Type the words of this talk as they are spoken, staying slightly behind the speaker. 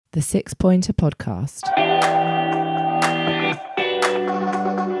The Six Pointer Podcast.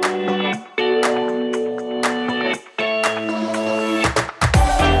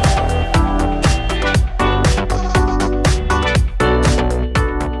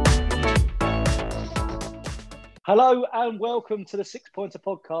 Hello and welcome to the Six Pointer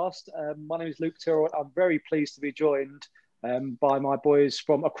Podcast. My name is Luke Tyrrell. I'm very pleased to be joined by my boys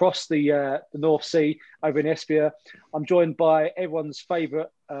from across the North Sea over in Esbjerg. I'm joined by everyone's favourite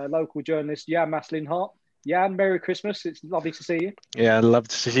local journalist, Maass Lindhardt. Jan, Merry Christmas. It's lovely to see you. Yeah, I'd love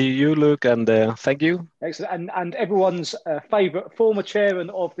to see you, Luke, and thank you. Excellent. And everyone's favourite former chairman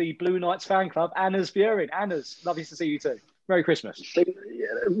of the Blue Knights fan club, Bjerring. Anna's, lovely to see you too. Merry Christmas.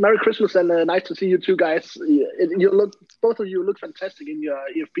 Merry Christmas and nice to see you two guys. Both of you look fantastic in your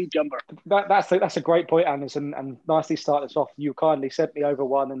EfB jumper. That's a great point, Anders, and nicely start us off. You kindly sent me over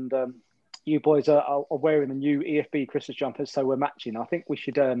one, and you boys are wearing the new EfB Christmas jumpers, so we're matching. I think we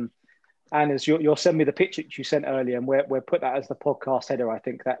should, Anders, you'll send me the picture that you sent earlier, and we'll put that as the podcast header. I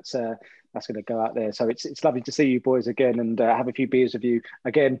think that's going to go out there. So it's lovely to see you boys again and have a few beers with you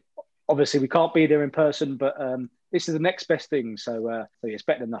again. Obviously, we can't be there in person, but this is the next best thing. So it's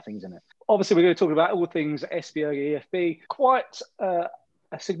better than nothing, isn't it? Obviously, we're going to talk about all things Esbjerg, EfB. Quite a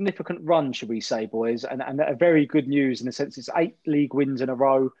significant run, should we say, boys, and a very good news in the sense it's 8 league wins in a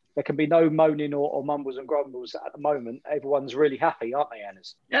row. There can be no moaning or mumbles and grumbles at the moment. Everyone's really happy, aren't they,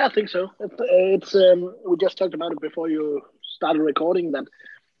 Anders? Yeah, I think so. It's we just talked about it before you started recording that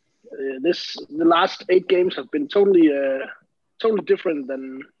the last 8 games have been totally different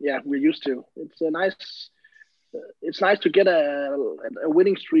than we're used to. It's nice to get a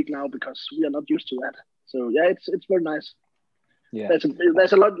winning streak now because we are not used to that. So it's very nice. Yeah,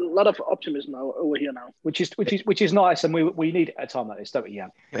 there's a lot of optimism over here now, which is nice, and we need it at a time like this, don't we? Yeah,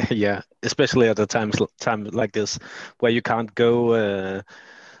 yeah, especially at a time like this where you can't go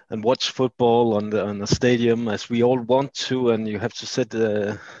and watch football on the stadium as we all want to, and you have to sit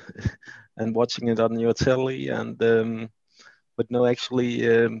and watching it on your telly and with no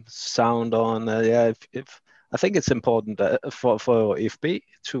actually sound on. If I think it's important for EfB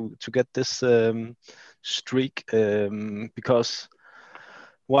to get this streak because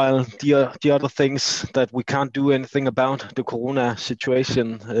while the other things that we can't do anything about, the corona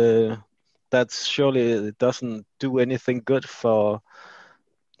situation, that surely it doesn't do anything good for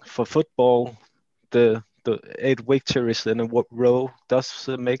football. The 8 victories in a row does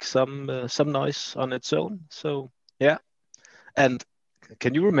make some noise on its own. So yeah, and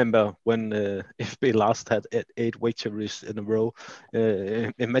can you remember when EfB last had 8 victories in a row?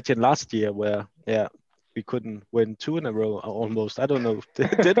 Imagine last year where we couldn't win 2 in a row almost. I don't know.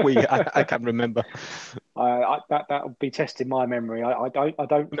 Did we? I can't remember. That would be testing my memory. I don't.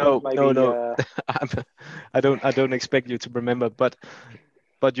 No. Maybe, No. I don't expect you to remember, but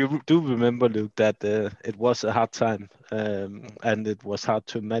you do remember, Luke, that it was a hard time, and it was hard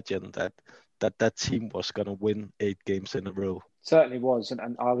to imagine that team was going to win 8 games in a row. Certainly was,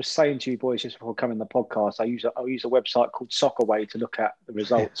 and I was saying to you boys just before coming on the podcast, I use a website called Soccerway to look at the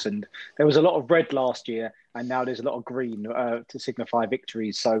results, and there was a lot of red last year, and now there's a lot of green to signify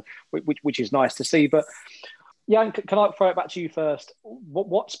victories. So, which is nice to see. But Jan, can I throw it back to you first?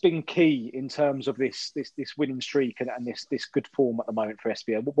 What's been key in terms of this winning streak and this good form at the moment for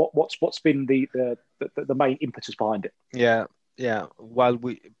Esbjerg? What's been the main impetus behind it? Yeah.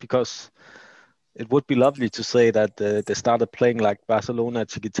 Because it would be lovely to say that they started playing like Barcelona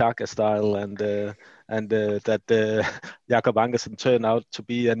tiki-taka style and that Jakob Ankersen turned out to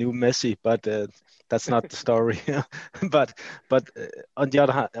be a new Messi, but that's not the story. but on the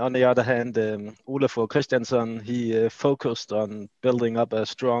other hand, Olafur Christiansen, he focused on building up a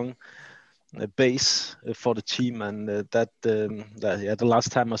strong base for the team, and the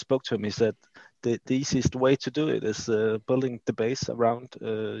last time I spoke to him, he said the easiest way to do it is building the base around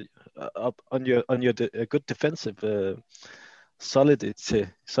up on your good defensive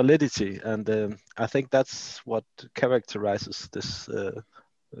solidity, and I think that's what characterizes this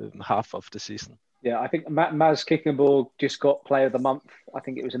half of the season. Yeah, I think Maass just got Player of the Month. I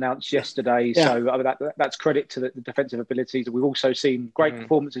think it was announced yesterday. Yeah. So I mean, that's credit to the defensive abilities. We've also seen great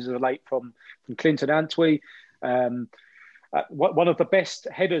performances of late from Clinton Antwi. One of the best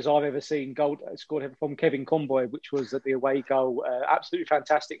headers I've ever seen scored from Kevin Conboy, which was at the away goal. Absolutely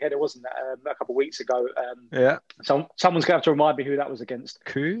fantastic header, wasn't that, a couple of weeks ago? Someone's going to have to remind me who that was against.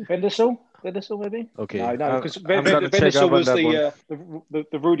 Who? Vendersel, maybe? Okay. No, because Vendersel was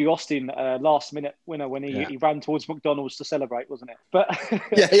the Rudy Austin last minute winner when he ran towards McDonald's to celebrate, wasn't it? But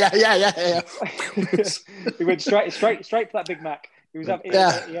yeah. he went straight for that Big Mac. He was he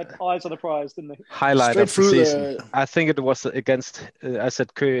had eyes on the prize, didn't he? Highlight Straight of the through season. I think it was against. I said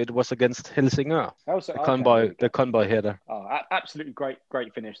Køge. It was against Helsingør. The convoy header. Oh, absolutely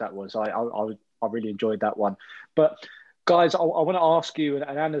great finish that was. I really enjoyed that one. But guys, I want to ask you, and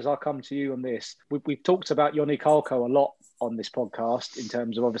Anders, I'll come to you on this. We've talked about Joni Kalko a lot on this podcast in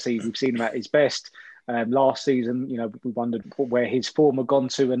terms of, obviously, we've seen him at his best last season. You know, we wondered where his form had gone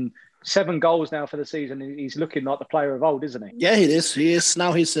to, and 7 goals now for the season. He's looking like the player of old, isn't he? Yeah, he is. He is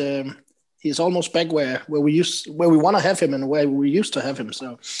now. He's almost back where we want to have him and where we used to have him.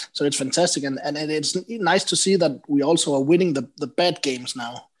 So it's fantastic, and it's nice to see that we also are winning the bad games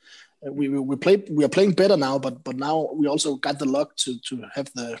now. We are playing better now, but now we also got the luck to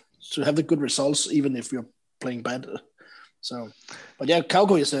have the good results, even if we're playing bad. So, but yeah,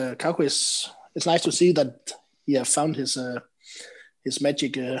 Kauko is. It's nice to see that he have found his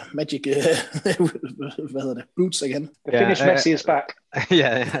magic boots again. The Finnish Messi is back.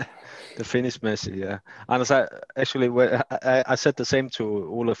 Yeah. The Finnish Messi, yeah. And I said the same to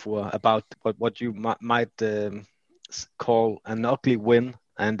Olafur about what you might call an ugly win,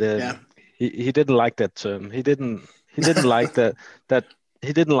 and he didn't like that term. He didn't like that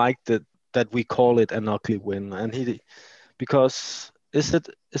we call it an ugly win, and because is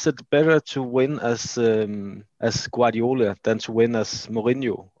it better to win as Guardiola than to win as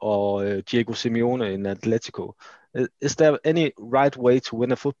Mourinho or Diego Simeone in Atletico? Is there any right way to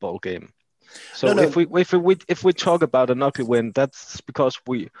win a football game? So no. If we talk about an ugly win, that's because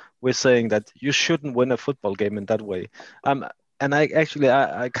we're saying that you shouldn't win a football game in that way. And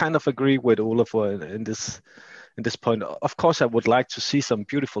I kind of agree with Olafur in this point. Of course, I would like to see some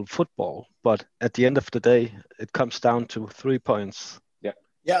beautiful football, but at the end of the day, it comes down to 3 points.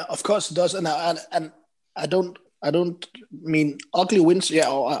 Yeah, of course it does, and I don't mean ugly wins. Yeah,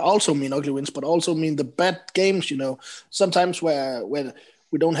 I also mean ugly wins, but also mean the bad games. You know, sometimes where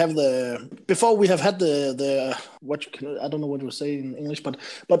we don't have before we have had the I don't know what to say in English, but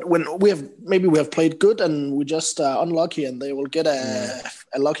when we have played good and we just unlucky, and they will get a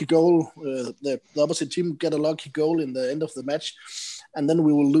lucky goal. The opposite team get a lucky goal in the end of the match, and then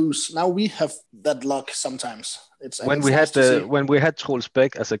we will lose. Now we have that luck sometimes. When we had Troels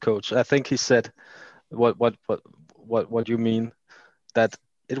Bæk as a coach, I think he said what you mean, that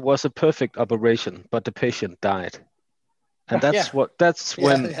it was a perfect operation, but the patient died. And that's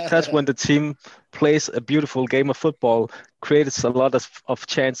when the team plays a beautiful game of football, creates a lot of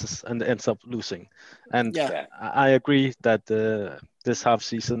chances, and ends up losing. And I agree that this half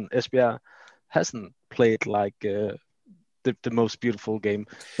season Esbjerg hasn't played like the most beautiful game.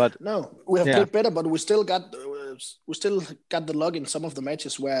 But no, we have played better, but we still got the luck in some of the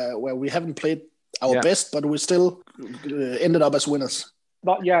matches where we haven't played our best, but we still ended up as winners.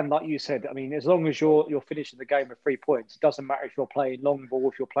 Like you said, I mean, as long as you're finishing the game with 3 points, it doesn't matter if you're playing long ball,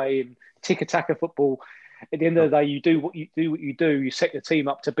 if you're playing tiki-taka football. At the end of the day, you do what you do. You set your team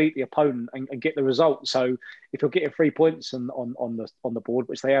up to beat the opponent and get the result. So if you're getting 3 points on the board,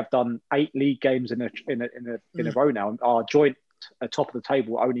 which they have done 8 league games in a row now, are joint at top of the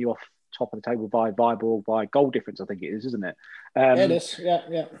table, only off top of the table by Vibe by goal difference, I think it is, isn't it? It is.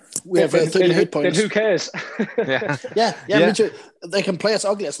 Yeah. We have 38 points. Then who cares? Me too. They can play as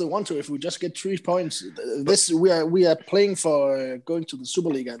ugly as they want to if we just get 3 points. We are playing for going to the Super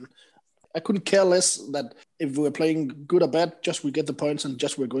League, and I couldn't care less that if we were playing good or bad, just we get the points and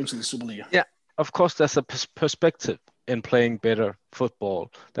just we're going to the Super League. Yeah, of course, there's a perspective in playing better football.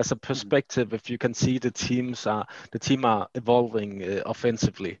 There's a perspective if you can see the team are evolving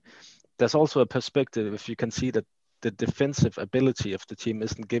offensively. There's also a perspective if you can see that the defensive ability of the team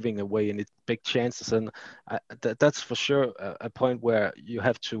isn't giving away any big chances, and that's for sure a point where you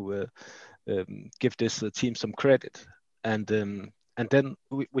have to give this team some credit, and then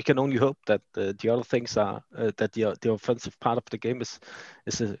we can only hope that the other things are that the offensive part of the game is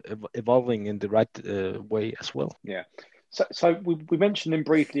evolving in the right way as well. Yeah. So we mentioned him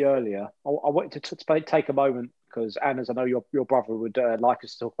briefly earlier. I wanted to take a moment, because Anders, I know your brother would like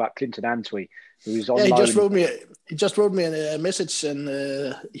us to talk about Clinton Antwi, who is on loan. He just wrote me a message,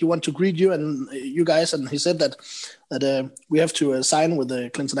 and he wanted to greet you and you guys, and he said that we have to sign with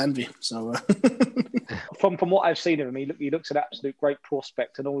Clinton Antwi. So from what I've seen of him, he looks an absolute great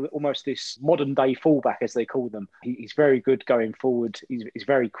prospect, and almost this modern day fullback, as they call them. He's very good going forward. He's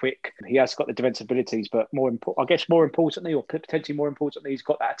very quick. He has got the defensive abilities, but more importantly, or potentially more importantly, he's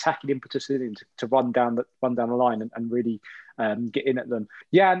got that attacking impetus in him to run down the line and really get in at them.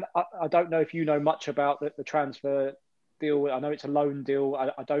 Yeah, and I don't know if you know much about the transfer deal. I know it's a loan deal.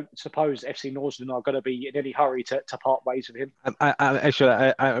 I don't suppose FC Northern are going to be in any hurry to part ways with him.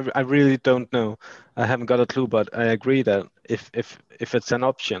 I really don't know. I haven't got a clue, but I agree that if it's an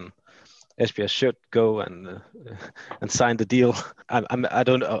option, Esbjerg should go and sign the deal. I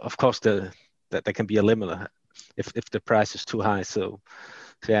don't. Of course, that there can be a limit if the price is too high. So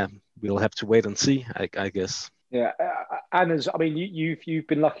yeah, we'll have to wait and see. I guess. Yeah, Anna's. I mean, you've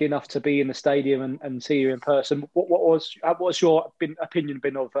been lucky enough to be in the stadium and see you in person. What's your opinion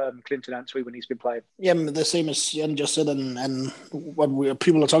been of Clinton Answe when he's been playing? Yeah, the same as Jan just said, and what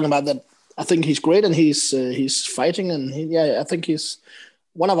people are talking about. That I think he's great and he's fighting, and I think he's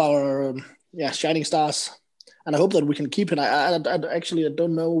one of our shining stars, and I hope that we can keep him. I actually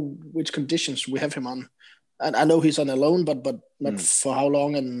don't know which conditions we have him on. And I know he's on a loan, but not for how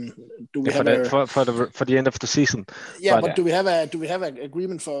long. And do we have for the end of the season? Yeah, but do we have an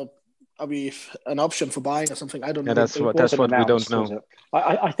agreement for? Are we an option for buying or something? I don't know. That's what we don't know.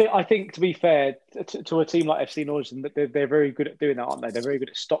 I think to be fair to a team like FC Northern, they're very good at doing that, aren't they? They're very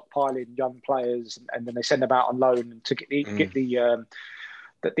good at stockpiling young players, and then they send them out on loan to get the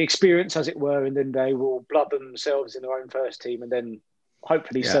experience, as it were, and then they will blood themselves in their own first team, and then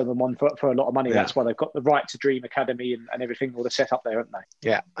hopefully sell them on for a lot of money. Yeah. That's why they've got the Right to Dream Academy and everything, all the set up there, haven't they?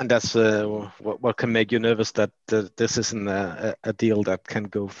 Yeah, and that's what can make you nervous that this isn't a deal that can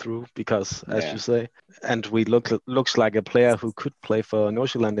go through, because, as you say, and we looks like a player who could play for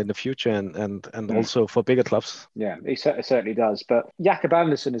Nordsjælland in the future and also for bigger clubs. Yeah, he certainly does. But Jakob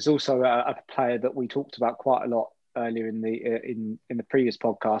Andersen is also a player that we talked about quite a lot earlier in the previous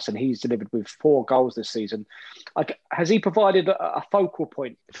podcast, and he's delivered with 4 goals this season. Has he provided a focal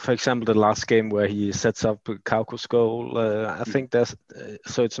point? For example, the last game where he sets up Kauko's goal, I think that's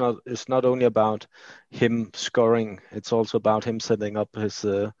so. It's not only about him scoring; it's also about him setting up his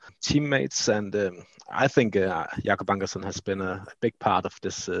teammates. And I think Jakob Andersen has been a big part of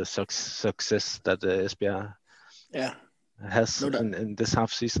this success that Esbjerg has in this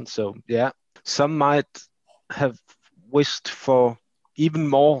half season. So some might have wished for even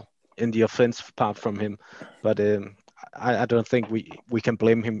more in the offensive part from him, but I don't think we can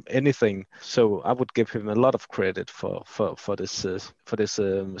blame him anything. So I would give him a lot of credit for this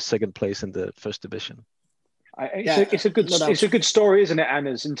second place in the first division. It's a good story, isn't it,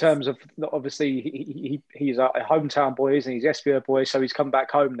 Anna's? In terms of, obviously he's a hometown boy, isn't he? He's Esbjerg boy, so he's come back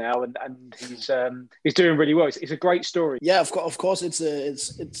home now, and he's doing really well. It's a great story. Yeah, of course, it's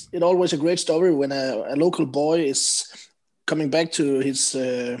always a great story when a local boy is coming back to his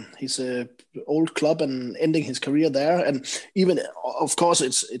old club and ending his career there, and even of course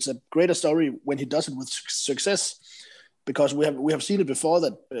it's a greater story when he does it with success. Because we have seen it before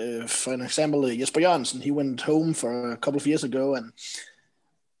that, for an example, Esbjerg, he went home for a couple of years ago, and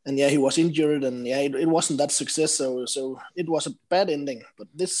he was injured, and it wasn't that success. So it was a bad ending. But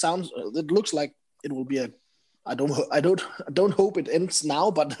it looks like it will be I don't hope it ends now,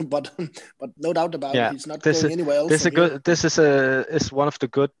 but no doubt about it, he's not going anywhere else. This is one of the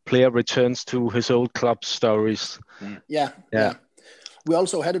good player returns to his old club stories. Yeah. We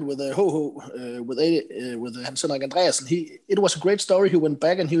also had it with with Hans-Henrik Andreasen. It was a great story. He went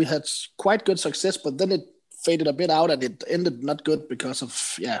back and he had quite good success, but then it faded a bit out and it ended not good because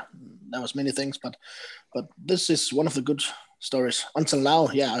of there was many things. But this is one of the good stories until now.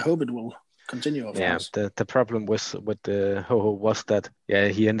 I hope it will continue. Of course. The problem with Ho was that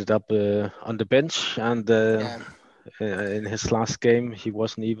he ended up on the bench, and in his last game he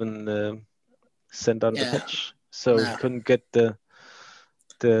wasn't even sent on the pitch, so he couldn't get the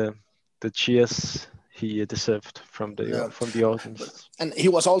cheers he deserved from the audience. And he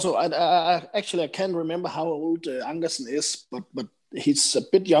was also I can't remember how old Andersen is, but he's a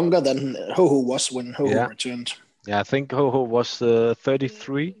bit younger than Ho was when Ho returned. Yeah, I think Ho was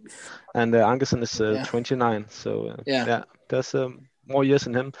 33, and Andersen is 29. So there's more years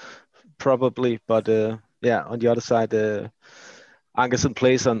in him probably. But on the other side, Andersen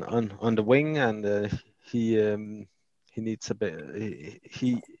plays on the wing, and he needs a bit.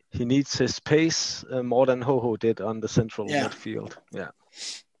 He needs his pace more than Ho did on the central midfield.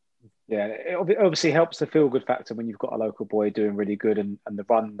 Yeah, it obviously helps the feel-good factor when you've got a local boy doing really good, and the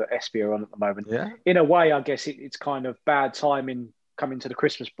run that Esbjerg are on at the moment. Yeah. In a way, I guess it's kind of bad timing coming to the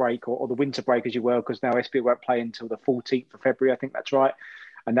Christmas break or the winter break, as you will, because now Esbjerg won't play until the 14th of February. I think that's right.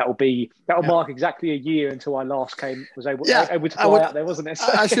 And that'll mark exactly a year until I last was able to fly out there, wasn't it?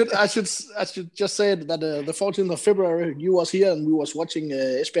 I should just say that the 14th of February you was here and we was watching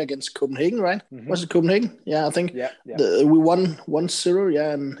Esbjerg against Copenhagen, right? Mm-hmm. Was it Copenhagen? Yeah, I think. Yeah. We won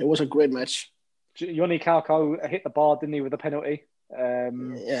 1-0. And it was a great match. Joni Kauko hit the bar, didn't he, with a penalty?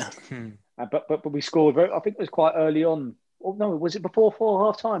 But we scored. I think it was quite early on. Oh no, was it before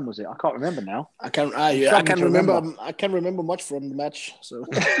half time? Was it? I can't remember now. I can't remember. I can't remember much from the match. So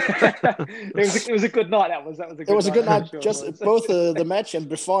it was a good night. That was a good. It was a good night. Sure just both the match and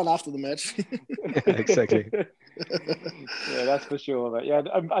before and after the match. Exactly. Yeah, that's for sure. But yeah,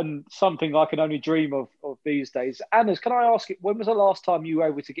 and something I can only dream of these days. Anders, can I ask you, when was the last time you were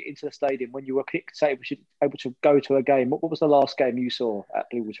able to get into the stadium when you were picked, able to go to a game? What was the last game you saw at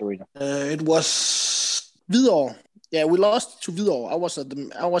Blue Water Arena? It was Hvidovre. Yeah, we lost to Hvidovre. I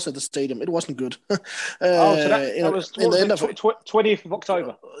was at the stadium. It wasn't good. So that was in the end of 20th of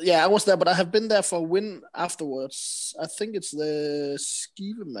October. Yeah, I was there, but I have been there for a win afterwards. I think it's the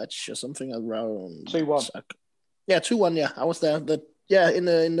Skive match or something around 2-1. Yeah, 2-1. Yeah, I was there.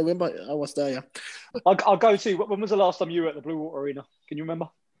 In November I was there. Yeah, I'll go to. When was the last time you were at the Blue Water Arena? Can you remember?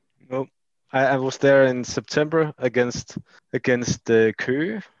 No, I was there in September against the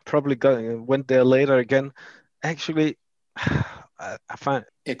Køge. Probably went there later again. Actually, I find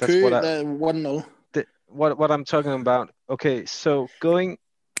that's Køge, what 1-0. What I'm talking about. Okay, so going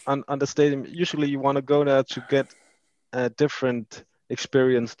on the stadium, usually you want to go there to get a different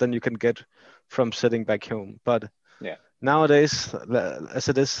experience than you can get from sitting back home. But nowadays, as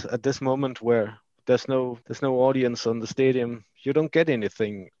it is at this moment where there's no audience on the stadium, you don't get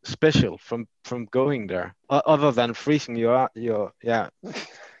anything special from going there other than freezing your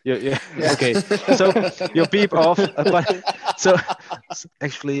okay. So you beep off, but so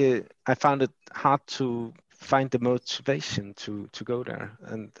actually I found it hard to find the motivation to go there.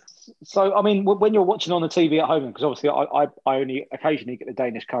 And so I mean, when you're watching on the TV at home, because obviously I only occasionally get the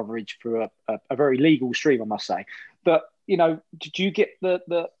Danish coverage through a very legal stream, I must say, but you know, do you get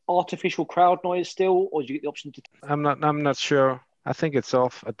the artificial crowd noise still, or do you get the option to? I'm not sure. I think it's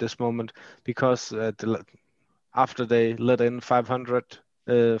off at this moment because after they let in 500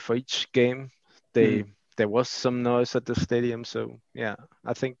 for each game, there was some noise at the stadium. So yeah,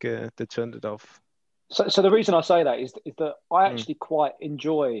 I think they turned it off. So the reason I say that is that I actually quite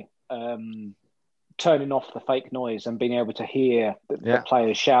enjoy turning off the fake noise and being able to hear the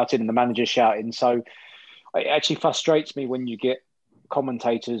players shouting and the managers shouting. So it actually frustrates me when you get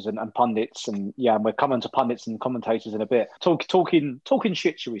commentators and pundits, and we're coming to pundits and commentators in a bit, talking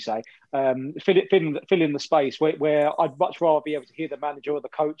shit, shall we say, filling the space where I'd much rather be able to hear the manager or the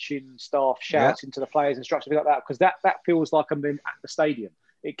coaching staff shouting to the players, instructions like that, because that feels like I'm in at the stadium.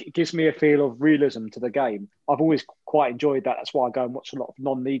 It gives me a feel of realism to the game. I've always quite enjoyed that. That's why I go and watch a lot of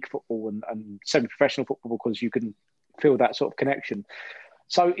non-league football and semi-professional football, because you can feel that sort of connection.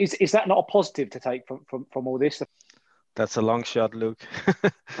 So is that not a positive to take from all this? That's a long shot, Luke.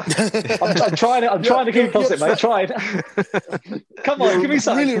 I'm trying to keep it positive, mate. Try it. Come on, give me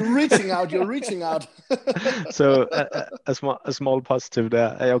something. Really reaching out. You're reaching out. So a small positive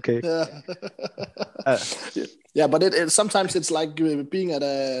there. Okay. Yeah. But it sometimes it's like being at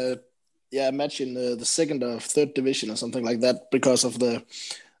a match in the second or third division or something like that because of the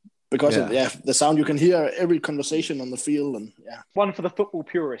sound. You can hear every conversation on the field, and one for the football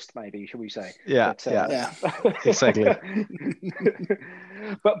purist, maybe, should we say? Exactly.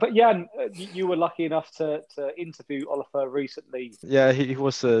 But Jan, you were lucky enough to interview Oliver recently. Yeah, he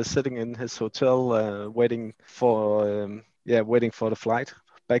was sitting in his hotel waiting for the flight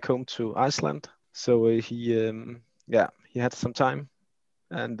back home to Iceland. So he had some time,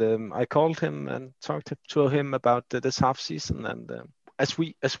 and I called him and talked to him about this half season. And as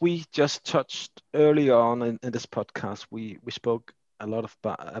we just touched earlier on in this podcast, we spoke a lot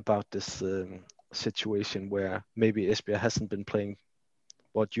about this situation where maybe Esbjerg hasn't been playing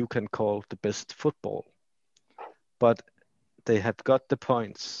what you can call the best football, but they have got the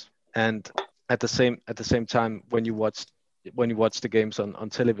points. And at the same time, when you watch the games on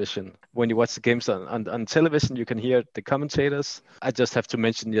television, on television, you can hear the commentators. I just have to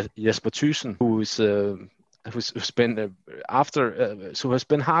mention Jesper Thyssen, who's been who has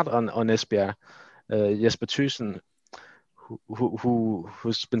been hard on Esbjerg. Jesper Thyssen,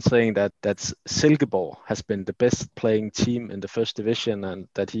 who's been saying that Silkeborg has been the best playing team in the first division, and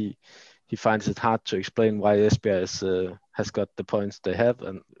that he finds it hard to explain why Esbjerg has got the points they have.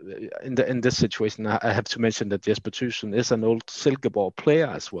 And in this situation, I have to mention that Jesper Thyssen is an old Silkeborg player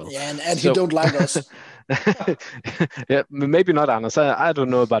as well. Yeah, and he don't like us. Yeah, maybe not Anders. I don't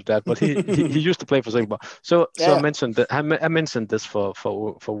know about that, but he used to play for Silkeborg. So I mentioned that I mentioned this for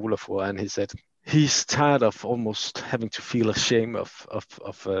Olafur, and he said he's tired of almost having to feel ashamed of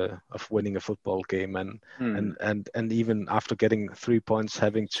winning a football game, and even after getting 3 points,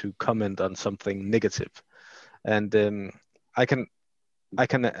 having to comment on something negative. And I can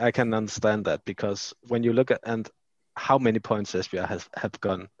understand that, because when you look at how many points Esbjerg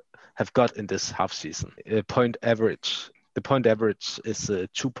have got in this half season. The point average is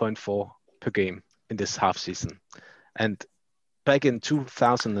 2.4 per game in this half season. And back in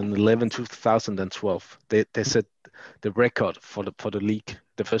 2011, 2012, they set the record for the league,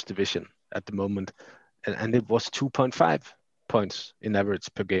 the first division at the moment, and it was 2.5 points in average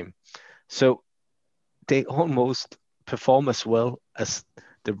per game. So they almost perform as well as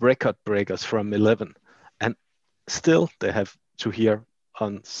the record breakers from 11, and still they have to hear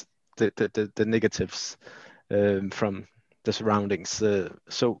on the negatives from the surroundings.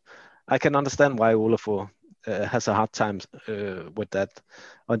 So I can understand why Olafur has a hard time with that.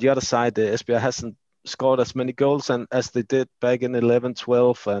 On the other side, Esbjerg hasn't scored as many goals and as they did back in 11,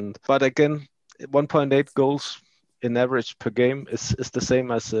 12, but again, 1.8 goals in average per game is the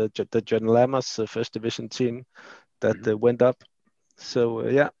same as the John Lammers first division team that went up. So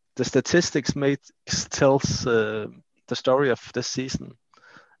the statistics tells the story of this season,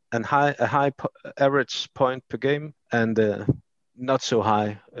 and a high average point per game and not so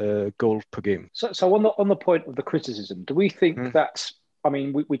high goal per game. So on the point of the criticism, do we think that's? I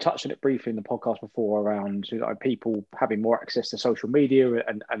mean, we touched on it briefly in the podcast before around people having more access to social media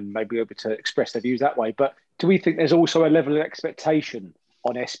and maybe able to express their views that way. But do we think there's also a level of expectation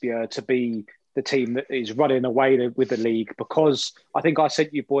on Esbjerg to be the team that is running away with the league? Because I think I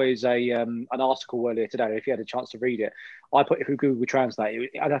sent you boys an article earlier today. If you had a chance to read it, I put it through Google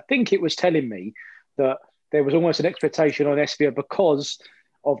Translate, and I think it was telling me that there was almost an expectation on Esbjerg because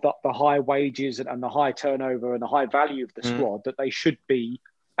of the high wages and the high turnover and the high value of the squad that they should be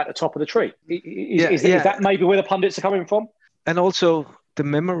at the top of the tree. Is that maybe where the pundits are coming from? And also the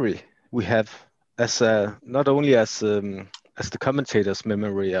memory we have as not only as the commentators'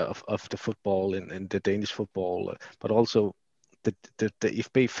 memory of the football in the Danish football, but also the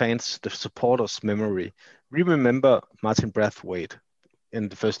EfB fans, the supporters' memory. We remember Martin Brathwaite in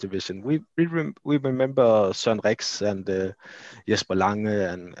the first division. We remember Søren Rex and Jesper Lange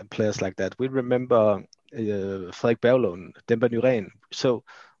and players like that. We remember Frederik Berglund, Demba Nuren. So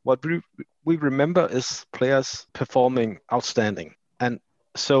what we remember is players performing outstanding. And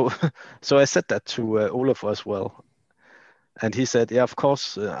so I said that to Olaf as well. And he said, yeah, of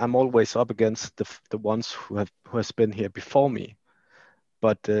course, I'm always up against the ones who has been here before me.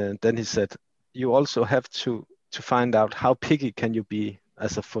 But then he said, you also have to find out how picky can you be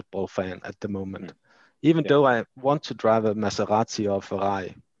as a football fan at the moment. Even though I want to drive a Maserati or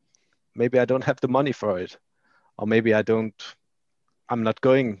Ferrari, maybe I don't have the money for it, or maybe I'm not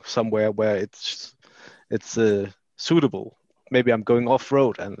going somewhere where it's suitable. Maybe I'm going off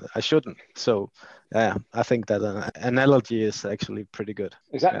road and I shouldn't. So yeah, I think that analogy is actually pretty good.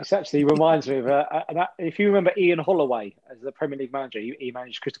 Exactly. Yeah. It actually reminds me of if you remember Ian Holloway as the Premier League manager, he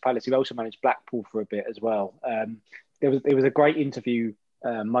managed Crystal Palace. He also managed Blackpool for a bit as well. There was a great interview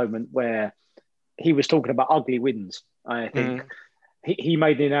moment where he was talking about ugly wins. I think he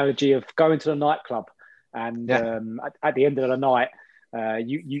made the analogy of going to the nightclub and at the end of the night,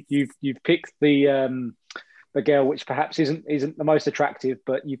 you've picked the girl which perhaps isn't the most attractive,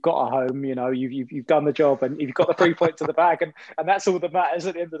 but you've got a home, you've done the job and you've got the 3 points to the bag, and that's all that matters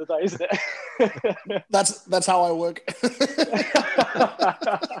at the end of the day, isn't it? That's how I work.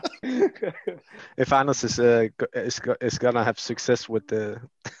 If Anders is gonna have success with the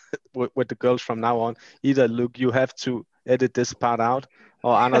with the girls from now on, either Luke, you have to edit this part out,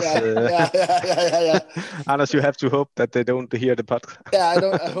 or Anders, Anders, you have to hope that they don't hear the podcast.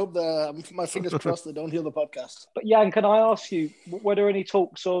 I hope my fingers crossed they don't hear the podcast. But Jan, can I ask you, were there any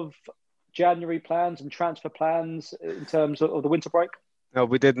talks of January plans and transfer plans in terms of the winter break? No,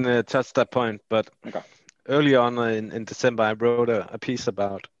 we didn't touch that point, but early on in December, I wrote a piece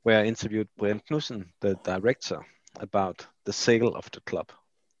about where I interviewed Brian Knudsen, the director, about the sale of the club.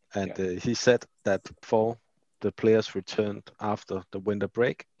 And he said that for the players returned after the winter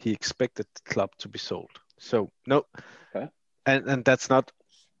break, he expected the club to be sold. So no, and that's not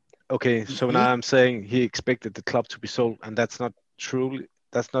okay. So now I'm saying he expected the club to be sold, and that's not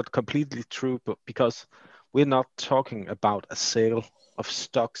completely true, but because we're not talking about a sale of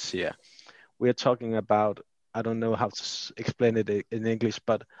stocks here. We're talking about, I don't know how to explain it in English,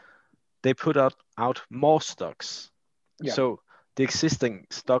 but they put out more stocks. Yeah. So the existing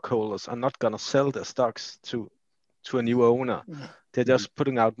stockholders are not going to sell their stocks to a new owner. They're just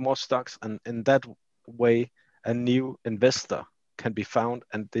putting out more stocks, and in that way, a new investor can be found,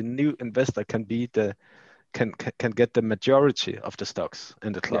 and the new investor can get the majority of the stocks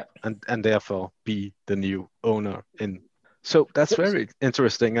in the club, and therefore be the new owner in. So that's very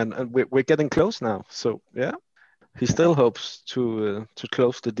interesting, and we're getting close now. So yeah, he still hopes to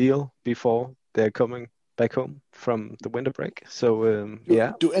close the deal before they're coming back home from the winter break. So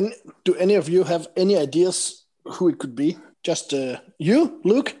yeah. Do any of you have any ideas who it could be? Just you,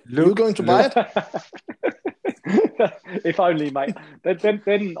 Luke? You going to buy it? If only, mate. Then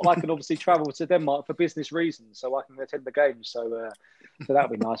I can obviously travel to Denmark for business reasons, so I can attend the games. So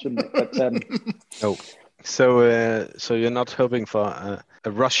that'd be nice, wouldn't it? But no. So you're not hoping for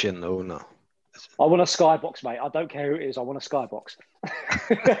a Russian owner? I want a skybox, mate. I don't care who it is. I want a skybox.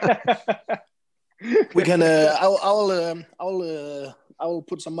 We can. I'll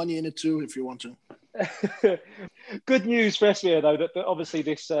put some money in it too if you want to. Good news for Esbjerg, though, that obviously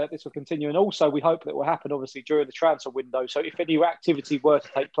this will continue, and also we hope that will happen obviously during the transfer window. So if any activity were to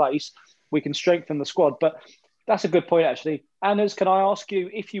take place, we can strengthen the squad. But that's a good point, actually. Anders, can I ask you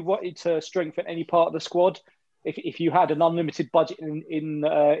if you wanted to strengthen any part of the squad, if you had an unlimited budget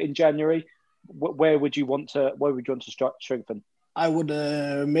in January, where would you want to strengthen? I would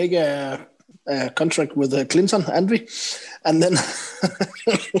make a contract with Clinton Andri, and then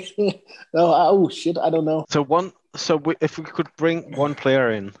I don't know. If we could bring one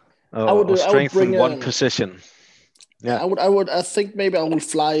player in, or strengthen one position. Yeah, I think maybe I will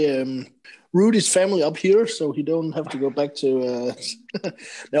fly Rudy's family up here, so he don't have to go back to.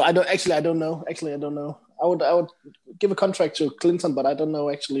 No, I don't. Actually, I don't know. I would give a contract to Clinton, but I don't know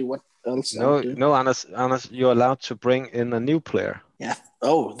actually what else. No, Anders, you're allowed to bring in a new player. Yeah.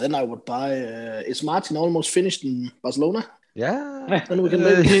 Oh, then I would buy. Is Martin almost finished in Barcelona? Yeah. Then we can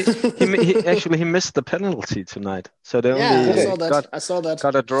he missed the penalty tonight, so they only I saw that.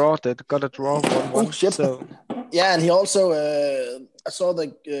 Got a draw. They got a draw 1-1. Oh shit! So. Yeah, and he also I saw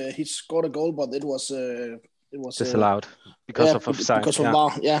that he scored a goal, but it was disallowed because of offside. Because of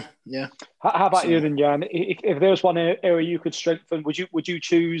VAR. Yeah. How about you then, Jan? If there was one area you could strengthen, would you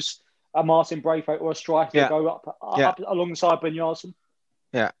choose a Martin Braithwaite or a striker to go up alongside Ben Jansson?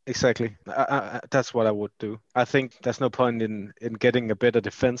 Yeah, exactly. That's what I would do. I think there's no point in getting a better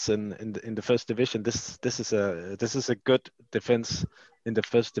defense in the first division. This is a good defense in the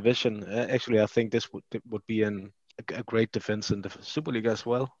first division. Actually, I think this would be a great defense in the Super League as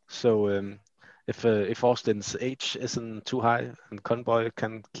well. So if Austin's age isn't too high and Conboy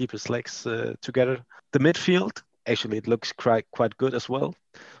can keep his legs together, the midfield actually it looks quite good as well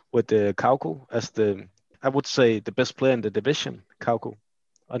with Kauko as I would say the best player in the division. Kauko.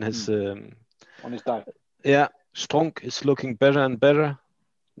 On his day. Yeah, Strunk is looking better and better,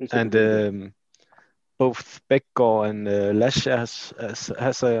 and both Bækgaard and Lascia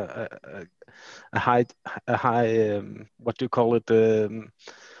has a high what do you call it?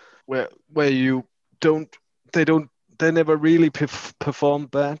 Where you they never really perform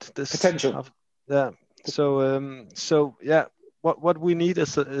bad. This potential. Yeah. So yeah, what we need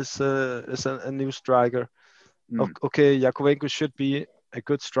is a new striker. Okay, Jakovenko should be a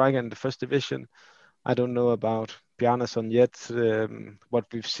good striker in the first division. I don't know about Bjarnason yet. What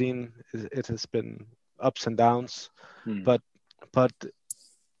we've seen, it has been ups and downs, but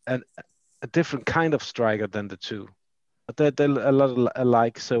a different kind of striker than the two. They're a lot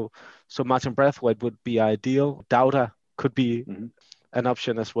alike. So Martin Braithwaite would be ideal. Dauda could be an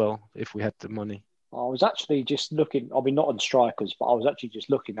option as well if we had the money. I was actually just looking. I mean, not on strikers, but I was actually just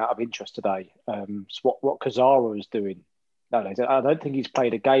looking out of interest today. What Kazara was doing. No, I don't think he's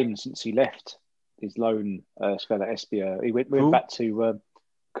played a game since he left his loan spell at Esbjerg. He went back to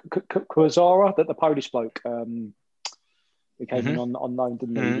Kazara, that the Polish bloke. He came in on loan,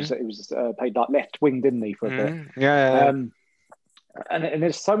 didn't he? He was played like left wing, didn't he, for a bit? Yeah. And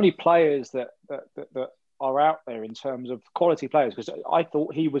there's so many players that are out there in terms of quality players, because I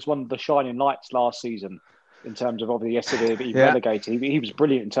thought he was one of the shining lights last season in terms of obviously yesterday that he relegated. He was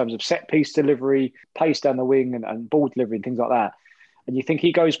brilliant in terms of set piece delivery, pace down the wing and ball delivery and things like that. And you think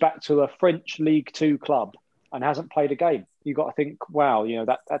he goes back to a French League 2 club and hasn't played a game. You've got to think, wow,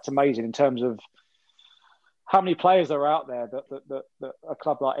 that's amazing in terms of how many players are out there that a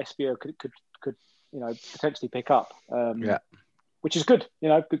club like Esbjerg could potentially pick up. Which is good,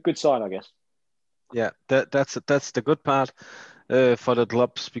 good sign, I guess. Yeah, that's the good part for the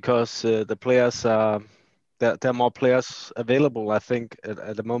clubs, because the players are there are more players available. I think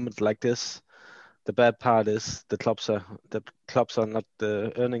at a moment like this, the bad part is the clubs are not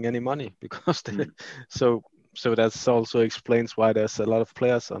earning any money because so that also explains why there's a lot of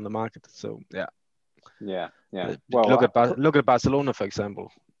players on the market. So yeah. Well, look at Barcelona, for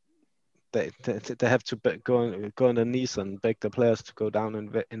example. They have to go on their knees and beg the players to go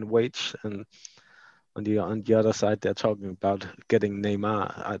down in wage, and on the other side they're talking about getting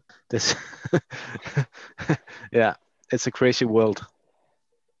Neymar. Yeah, it's a crazy world.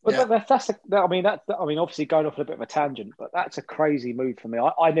 Well, I mean, obviously going off on a bit of a tangent, but that's a crazy move for me.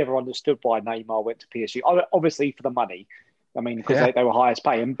 I never understood why Neymar went to PSG. Obviously for the money. I mean, because they were highest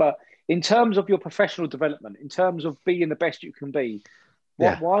paying. But in terms of your professional development, in terms of being the best you can be,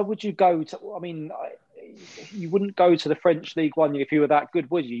 why would you go to? I mean, you wouldn't go to the French League One if you were that good,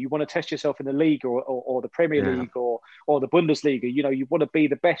 would you? You want to test yourself in the league or the Premier League or the Bundesliga. You know, you want to be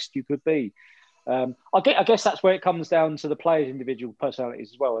the best you could be. I guess that's where it comes down to the players' individual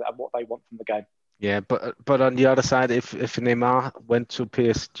personalities as well and what they want from the game. Yeah, but on the other side, if Neymar went to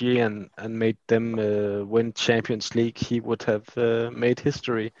PSG and made them win Champions League, he would have made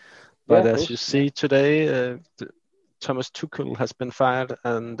history. But as you see today, Thomas Tuchel has been fired,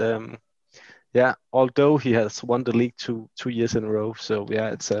 and although he has won the league two years in a row, so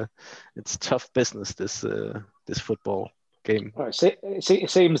it's tough business this football game. Right, so it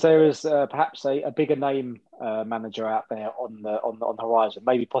seems there is perhaps a bigger name manager out there on the horizon.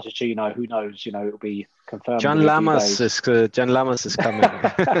 Maybe Pochettino. Who knows? You know, it'll be confirmed. John Lammers is coming.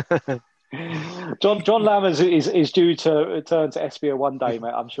 John Lammers is due to return to Esbjerg one day,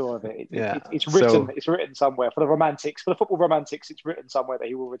 mate. I'm sure of it. It's written. It's written somewhere for the football romantics. It's written somewhere that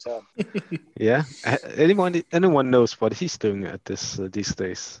he will return. Yeah. Anyone knows what he's doing at these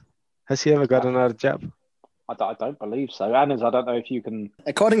days? Has he ever got another job? I don't believe so. Anders, I don't know if you can.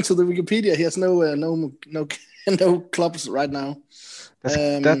 According to the Wikipedia, he has no clubs right now.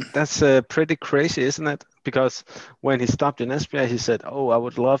 That's pretty crazy, isn't it? Because when he stopped in Esbjerg, he said, "Oh, I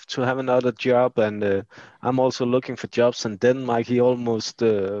would love to have another job, and I'm also looking for jobs in Denmark." He almost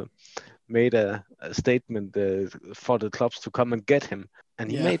made a statement for the clubs to come and get him,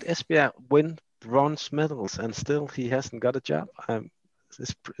 and he made Esbjerg win bronze medals, and still he hasn't got a job.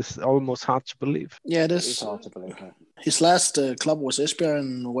 It's almost hard to believe. Yeah, it is. It's hard to believe. Yeah. His last club was Esbjerg,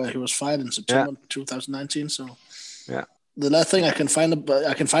 where he was fired in September 2019. So, the last thing I can find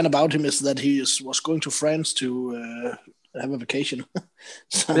about him is that he was going to France to have a vacation.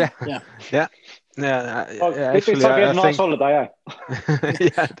 So, Actually, it's like a nice holiday,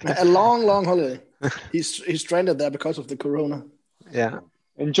 a long holiday. He's stranded there because of the corona. Yeah,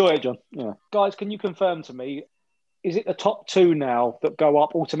 enjoy it, John. Yeah, guys, can you confirm to me? Is it the top two now that go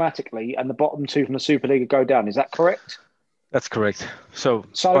up automatically and the bottom two from the Superliga go down? Is that correct? That's correct. So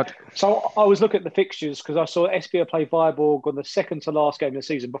I was looking at the fixtures because I saw Esbjerg play Viborg on the second to last game of the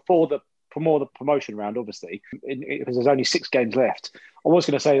season before the promotion round, obviously, because there's only 6 games left. I was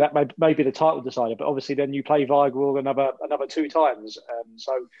going to say that may be the title decider, but obviously then you play Viborg another 2 times.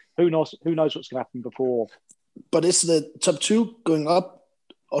 So who knows what's going to happen before? But is the top 2 going up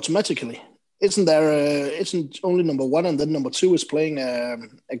automatically? Isn't there? Isn't only number 1 and then number 2 is playing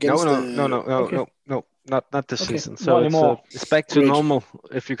against? No, not this season. So it's back to normal,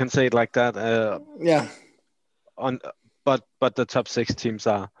 if you can say it like that. But the top 6 teams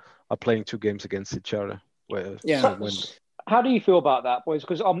are playing 2 games against each other. How do you feel about that, boys?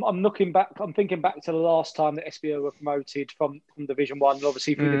 Because I'm thinking back to the last time that Esbjerg were promoted from Division 1, and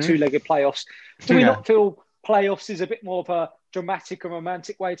obviously through the 2-legged playoffs. Do we not feel playoffs is a bit more of a dramatic and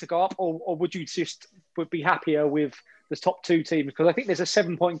romantic way to go up, or would you would be happier with the top 2 teams? Because I think there's a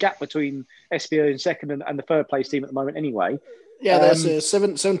 7-point gap between Esbjerg in second and the third place team at the moment anyway. Yeah, there's a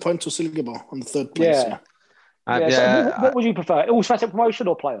 7 points to Silkeborg on the third place. So what would you prefer? Automatic promotion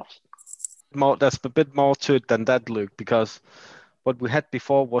or playoffs? There's a bit more to it than that, Luke, because what we had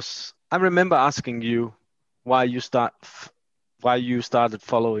before was, I remember asking you why you started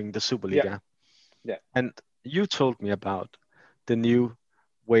following the Superliga. Yeah. And you told me about the new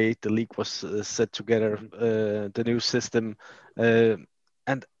way the league was set together, the new system. And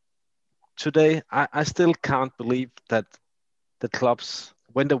today, I still can't believe that the clubs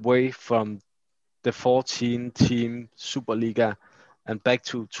went away from the 14-team Superliga and back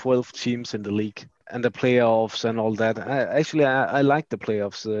to 12 teams in the league and the playoffs and all that. I like the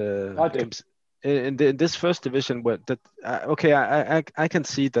playoffs. I do. In this first division, I can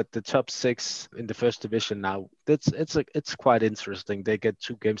see that the top 6 in the first division now, it's quite interesting. They get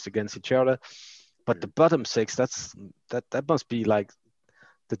 2 games against each other, but the bottom 6, that must be like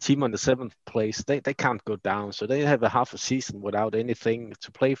the team on the 7th place. They can't go down, so they have a half a season without anything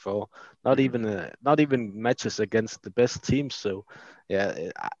to play for, not even matches against the best teams. So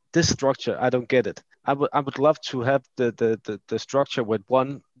this structure, I don't get it. I would love to have the structure with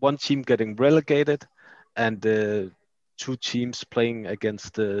one team getting relegated and 2 teams playing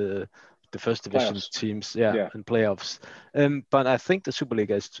against the first division teams in playoffs. But I think the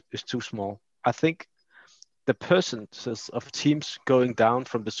Superliga is too small. I think the percentages of teams going down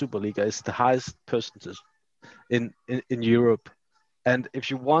from the Superliga is the highest percentage in Europe. And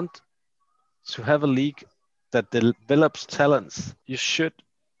if you want to have a league that develops talents, you should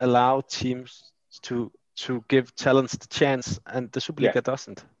allow teams to give talents the chance, and the Superliga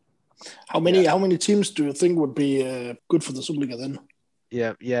doesn't. How many teams do you think would be good for the Superliga then?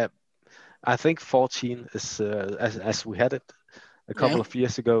 Yeah. I think 14 is as we had it a couple of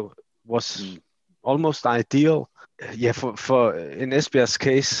years ago was almost ideal. Yeah, for in Esbjerg's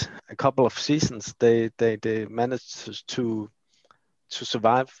case, a couple of seasons they managed to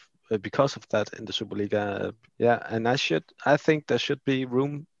survive because of that in the Superliga. And I think there should be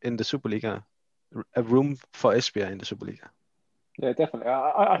room in the Superliga, a room for Esbjerg in the Superliga. Yeah, definitely.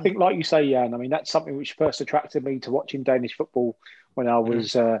 I think, like you say, Jan, I mean, that's something which first attracted me to watching Danish football when I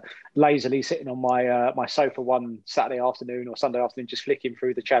was lazily sitting on my sofa one Saturday afternoon or Sunday afternoon, just flicking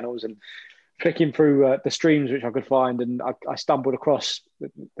through the channels and flicking through the streams which I could find. And I stumbled across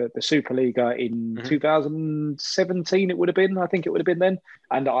the Superliga in 2017, it would have been. I think it would have been then.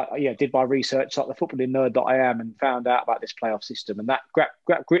 And I did my research like the footballing nerd that I am and found out about this playoff system. And that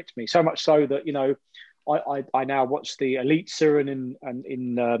gripped me so much so that, I now watch the Eliteserien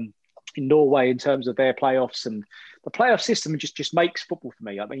in Norway in terms of their playoffs, and the playoff system just makes football for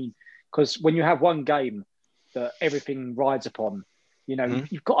me. I mean, because when you have one game that everything rides upon,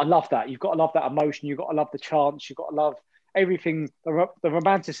 you've got to love that. You've got to love that emotion. You've got to love the chance. You've got to love everything, the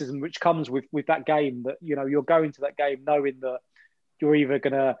romanticism which comes with that game. That you're going to that game knowing that you're either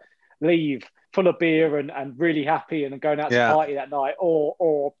going to leave full of beer and really happy and going out to party that night,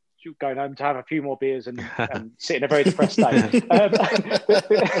 or going home to have a few more beers and sit in a very depressed state.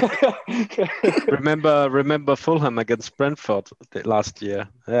 Remember Fulham against Brentford last year?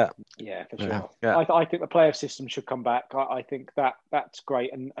 Yeah, for sure. Yeah. I think the playoff system should come back. I think that's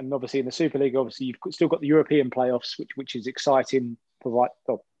great, and obviously in the Super League, obviously you've still got the European playoffs, which is exciting.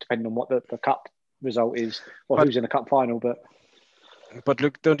 Depending on what the cup result is, or who's in the cup final, But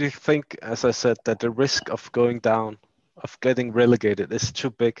look, don't you think, as I said, that the risk of going down, of getting relegated, is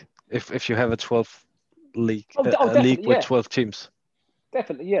too big if you have a 12 league, a league with 12 teams?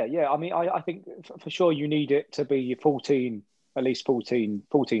 Definitely, yeah. I mean, I think for sure you need it to be 14, at least 14,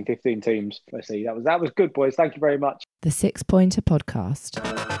 15 teams. Let's see. That was good, boys. Thank you very much. The 6 Pointer Podcast.